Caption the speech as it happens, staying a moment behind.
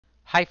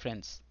Hi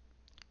friends,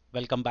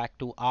 welcome back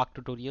to ARC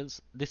Tutorials.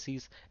 This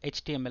is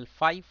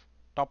HTML5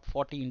 Top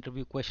 40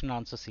 Interview Question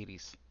Answer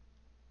Series.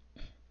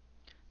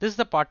 This is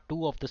the part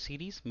 2 of the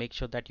series. Make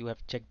sure that you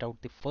have checked out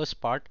the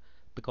first part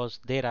because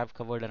there I've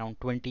covered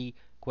around 20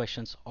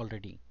 questions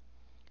already.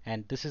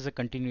 And this is a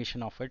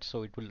continuation of it,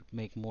 so it will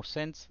make more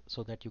sense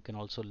so that you can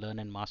also learn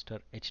and master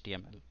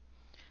HTML.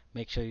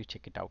 Make sure you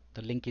check it out.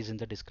 The link is in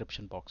the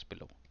description box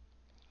below.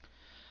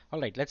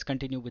 Alright, let's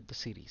continue with the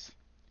series.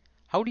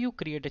 How do you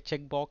create a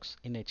checkbox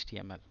in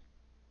HTML?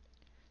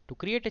 To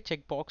create a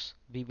checkbox,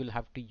 we will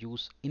have to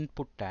use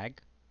input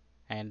tag,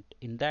 and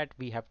in that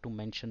we have to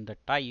mention the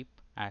type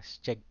as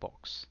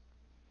checkbox.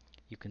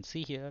 You can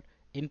see here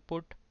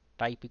input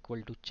type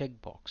equal to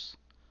checkbox.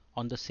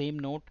 On the same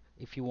note,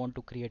 if you want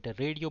to create a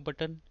radio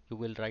button, you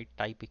will write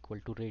type equal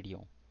to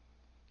radio.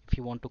 If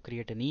you want to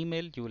create an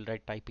email, you will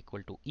write type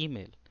equal to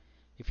email.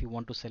 If you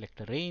want to select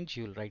a range,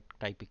 you will write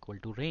type equal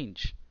to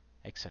range,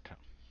 etc.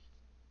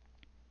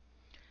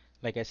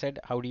 Like I said,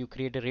 how do you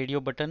create a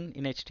radio button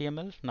in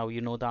HTML? Now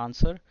you know the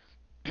answer.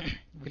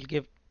 we'll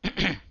give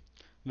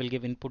we'll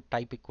give input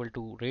type equal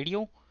to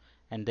radio,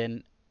 and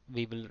then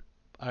we will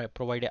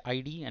provide a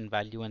ID and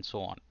value and so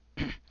on.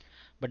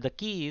 But the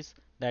key is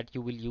that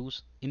you will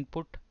use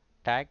input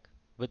tag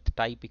with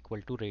type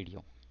equal to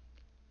radio.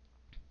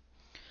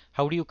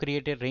 How do you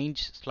create a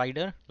range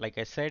slider? Like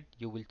I said,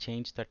 you will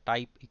change the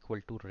type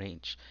equal to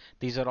range.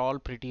 These are all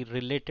pretty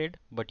related,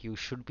 but you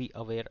should be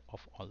aware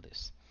of all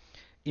this.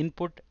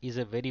 Input is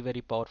a very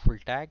powerful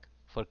tag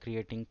for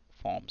creating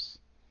forms.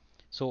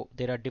 So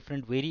there are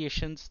different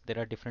variations, there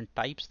are different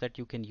types that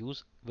you can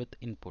use with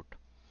input.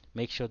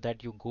 Make sure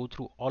that you go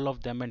through all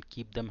of them and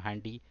keep them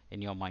handy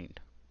in your mind.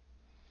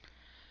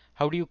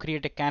 How do you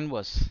create a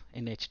canvas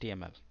in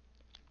HTML?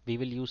 We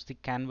will use the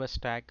canvas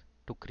tag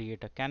to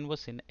create a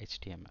canvas in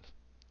HTML.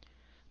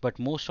 But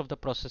most of the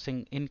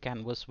processing in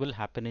canvas will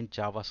happen in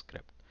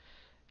JavaScript.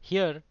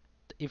 Here,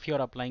 if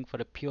you're applying for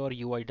a pure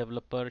UI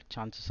developer,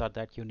 chances are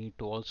that you need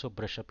to also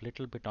brush up a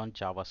little bit on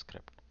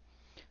JavaScript.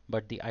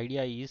 But the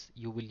idea is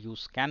you will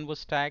use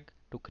canvas tag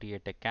to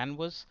create a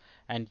canvas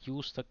and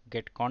use the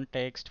get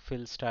context,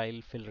 fill style,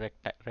 fill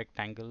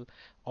rectangle.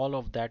 All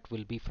of that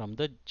will be from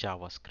the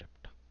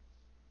JavaScript.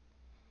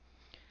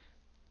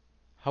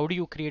 How do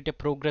you create a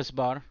progress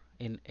bar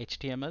in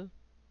HTML?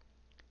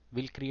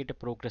 We'll create a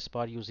progress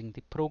bar using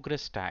the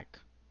progress tag,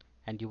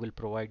 and you will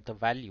provide the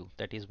value,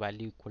 that is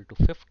value equal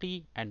to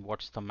 50, and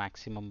what's the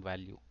maximum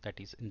value, that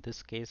is in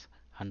this case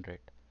 100.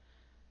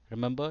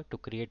 Remember, to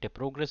create a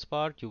progress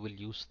bar you will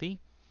use the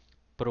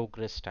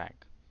progress tag.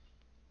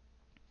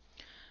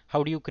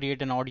 How do you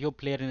create an audio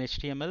player in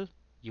HTML?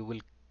 You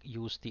will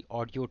use the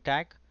audio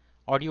tag.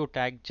 Audio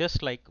tag,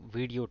 just like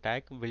video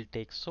tag, will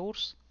take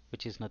source,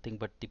 which is nothing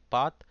but the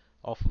path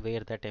of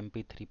where that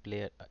MP3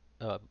 player,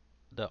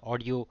 the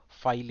audio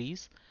file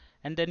is,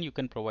 and then you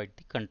can provide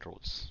the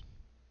controls.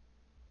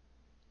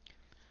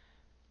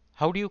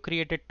 How do you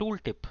create a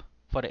tooltip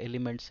for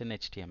elements in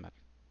HTML?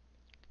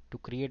 To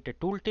create a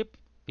tooltip,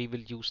 we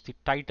will use the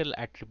title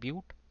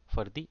attribute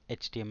for the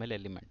HTML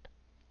element.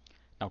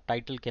 Now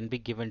title can be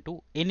given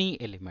to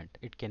any element.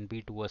 It can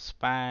be to a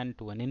span,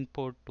 to an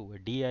input, to a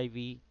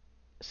div,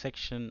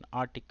 section,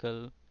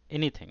 article,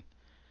 anything.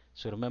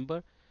 So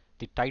remember,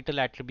 the title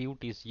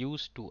attribute is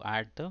used to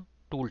add the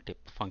tooltip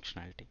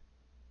functionality.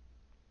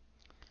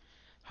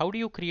 How do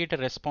you create a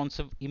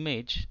responsive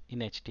image in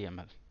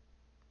HTML?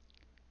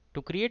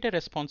 To create a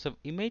responsive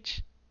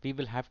image, we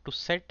will have to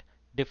set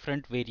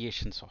different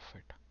variations of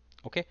it.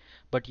 Okay,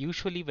 but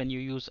usually when you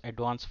use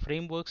advanced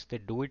frameworks, they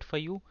do it for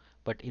you,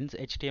 but in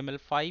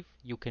HTML5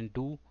 you can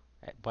do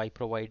by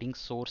providing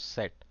source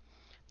set.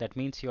 That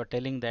means you are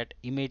telling that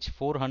image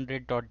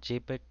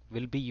 400.jpg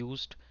will be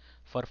used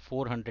for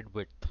 400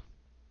 width.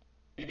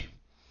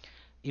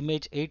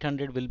 Image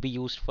 800 will be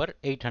used for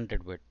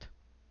 800 width.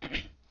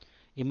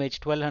 Image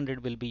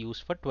 1200 will be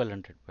used for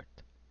 1200 width.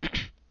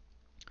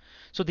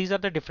 So these are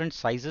the different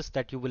sizes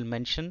that you will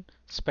mention,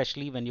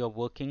 especially when you're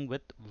working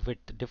with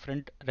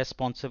different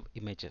responsive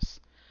images.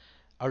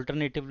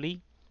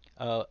 Alternatively,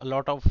 a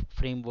lot of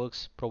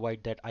frameworks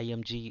provide that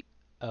IMG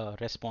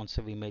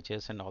responsive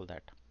images and all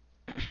that.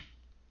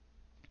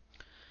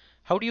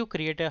 How do you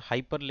create a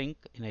hyperlink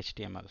in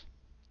HTML?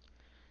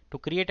 To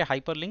create a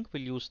hyperlink,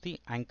 we'll use the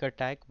anchor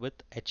tag with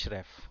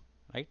href.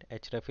 Right?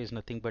 Href is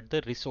nothing but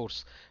the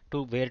resource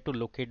to where to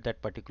locate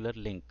that particular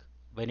link.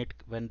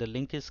 When the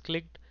link is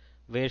clicked,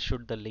 where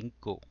should the link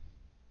go?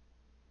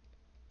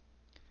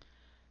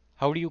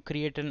 How do you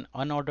create an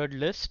unordered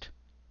list?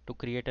 To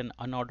create an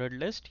unordered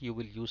list, you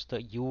will use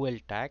the ul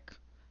tag.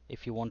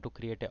 If you want to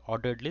create an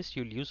ordered list,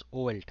 you'll use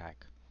ol tag.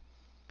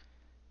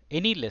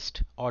 Any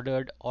list,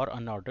 ordered or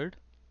unordered,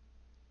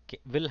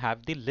 will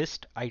have the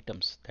list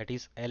items, that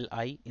is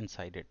li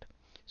inside it.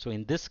 So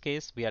in this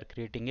case, we are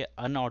creating an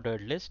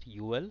unordered list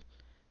ul,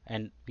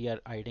 and we are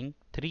adding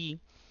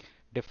 3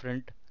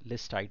 different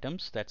list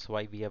items. That's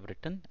why we have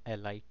written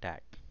li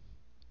tag.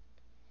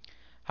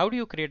 How do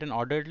you create an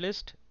ordered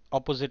list?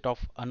 Opposite of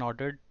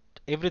unordered,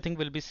 everything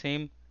will be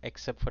same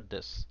except for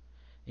this.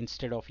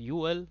 Instead of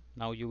UL,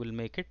 now you will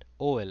make it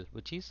OL,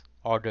 which is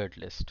ordered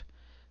list.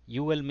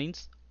 UL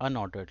means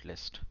unordered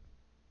list.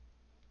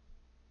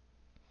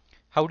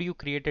 How do you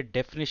create a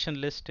definition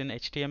list in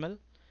HTML?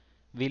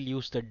 We'll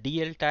use the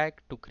DL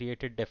tag to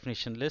create a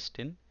definition list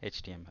in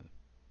HTML.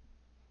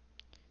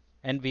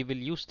 And we will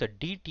use the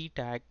DT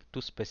tag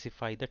to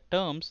specify the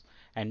terms,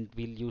 and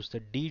we'll use the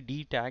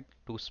DD tag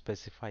to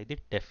specify the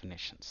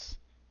definitions.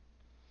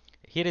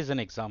 Here is an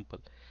example.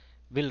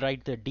 We'll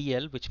write the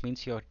DL, which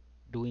means you're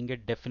doing a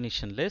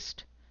definition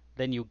list.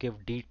 Then you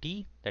give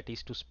DT, that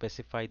is to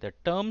specify the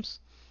terms,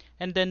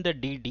 and then the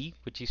DD,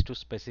 which is to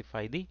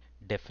specify the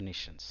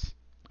definitions.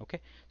 Okay,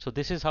 so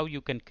this is how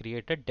you can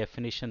create a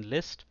definition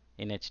list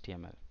in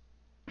HTML.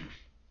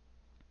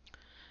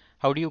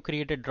 How do you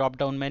create a drop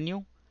down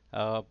menu?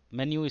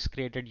 Menu is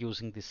created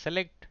using the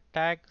select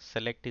tag.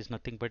 Select is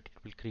nothing but it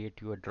will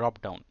create you a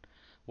drop down.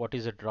 What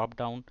is a drop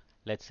down?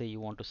 Let's say you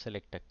want to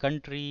select a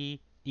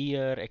country,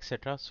 year,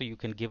 etc. So you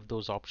can give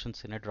those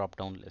options in a drop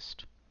down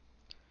list.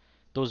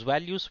 Those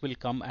values will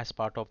come as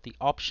part of the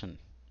option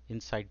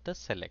inside the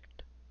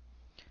select.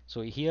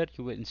 So here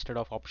you will, instead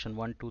of option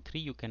 1, 2, 3,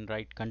 you can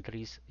write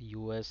countries,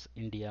 US,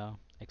 India,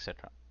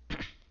 etc.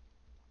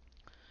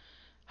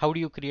 How do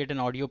you create an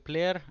audio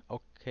player?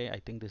 Okay, I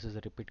think this is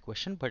a repeat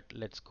question, but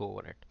let's go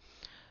over it.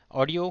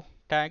 Audio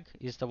tag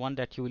is the one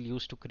that you will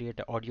use to create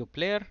an audio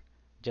player.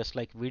 Just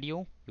like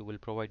video, you will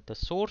provide the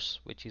source,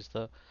 which is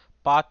the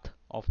path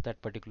of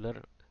that particular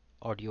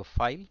audio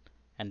file,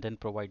 and then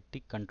provide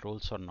the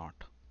controls or not.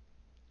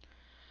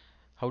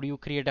 How do you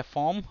create a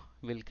form?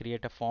 We'll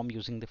create a form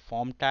using the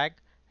form tag,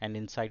 and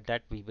inside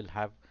that we will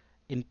have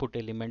input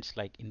elements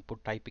like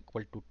input type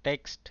equal to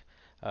text,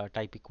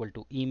 type equal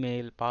to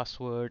email,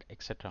 password,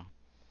 etc.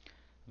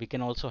 We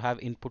can also have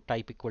input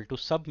type equal to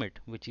submit,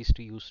 which is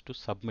to use to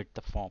submit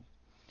the form.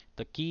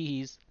 The key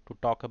is to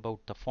talk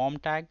about the form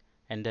tag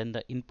and then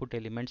the input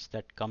elements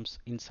that comes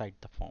inside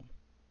the form.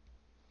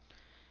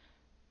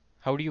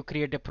 How do you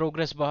create a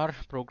progress bar?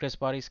 Progress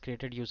bar is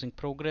created using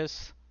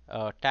progress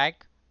tag,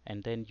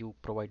 and then you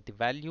provide the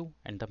value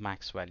and the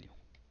max value.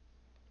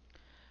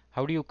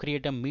 How do you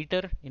create a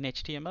meter in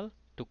HTML?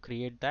 To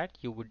create that,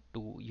 you would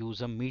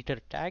use a meter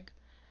tag,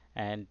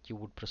 and you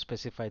would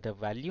specify the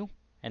value,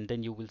 and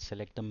then you will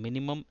select the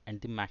minimum and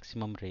the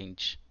maximum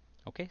range.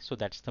 Okay, so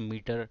that's the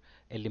meter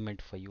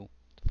element for you.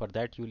 For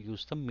that, you'll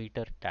use the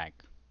meter tag.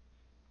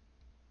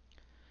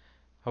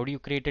 How do you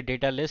create a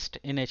data list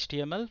in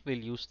HTML? We'll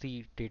use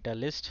the data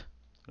list,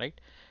 right?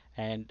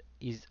 And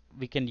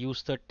we can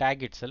use the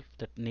tag itself.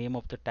 The name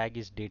of the tag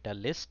is data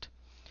list,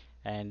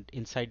 and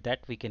inside that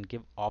we can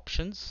give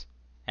options,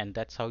 and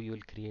that's how you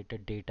will create a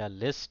data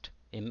list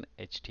in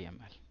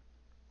HTML.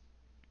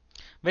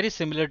 Very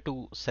similar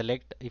to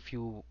select if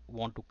you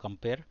want to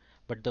compare,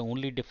 but the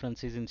only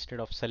difference is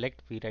instead of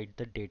select we write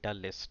the data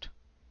list.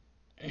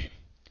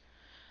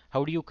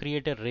 How do you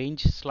create a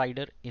range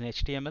slider in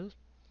HTML?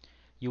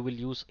 You will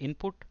use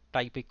input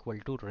type equal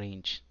to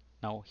range.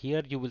 Now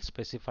here you will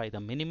specify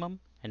the minimum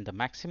and the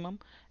maximum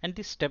and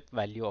the step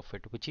value of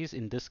it, which is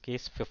in this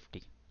case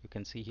 50. You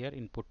can see here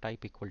input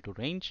type equal to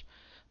range,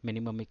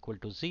 minimum equal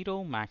to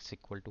 0, max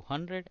equal to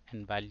 100,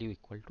 and value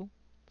equal to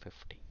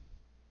 50.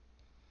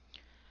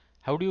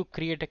 How do you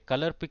create a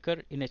color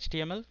picker in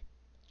HTML?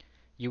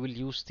 You will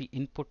use the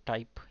input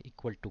type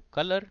equal to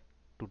color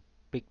to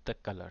pick the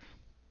color.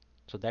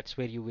 So that's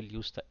where you will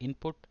use the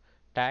input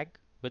tag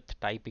with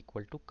type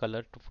equal to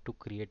color to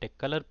create a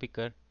color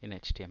picker in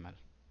HTML.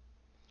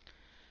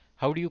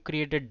 How do you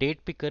create a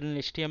date picker in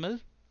HTML?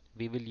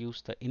 We will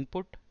use the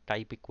input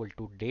type equal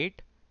to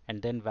date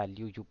and then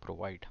value you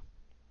provide.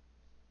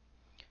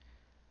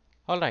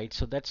 Alright,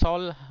 so that's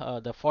all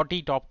the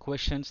 40 top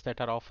questions that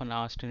are often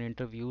asked in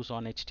interviews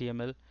on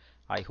HTML.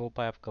 I hope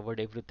I have covered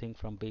everything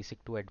from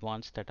basic to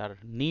advanced that are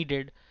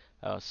needed,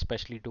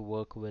 especially to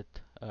work with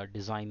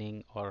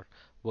designing or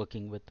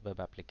working with web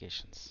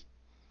applications.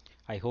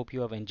 I hope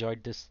you have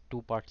enjoyed this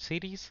two-part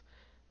series.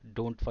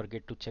 Don't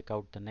forget to check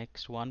out the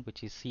next one,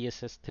 which is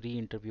CSS 3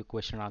 interview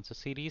question answer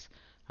series.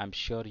 I'm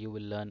sure you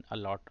will learn a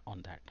lot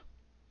on that.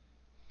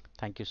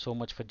 Thank you so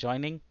much for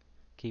joining.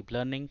 Keep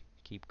learning,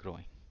 keep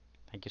growing.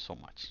 Thank you so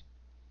much.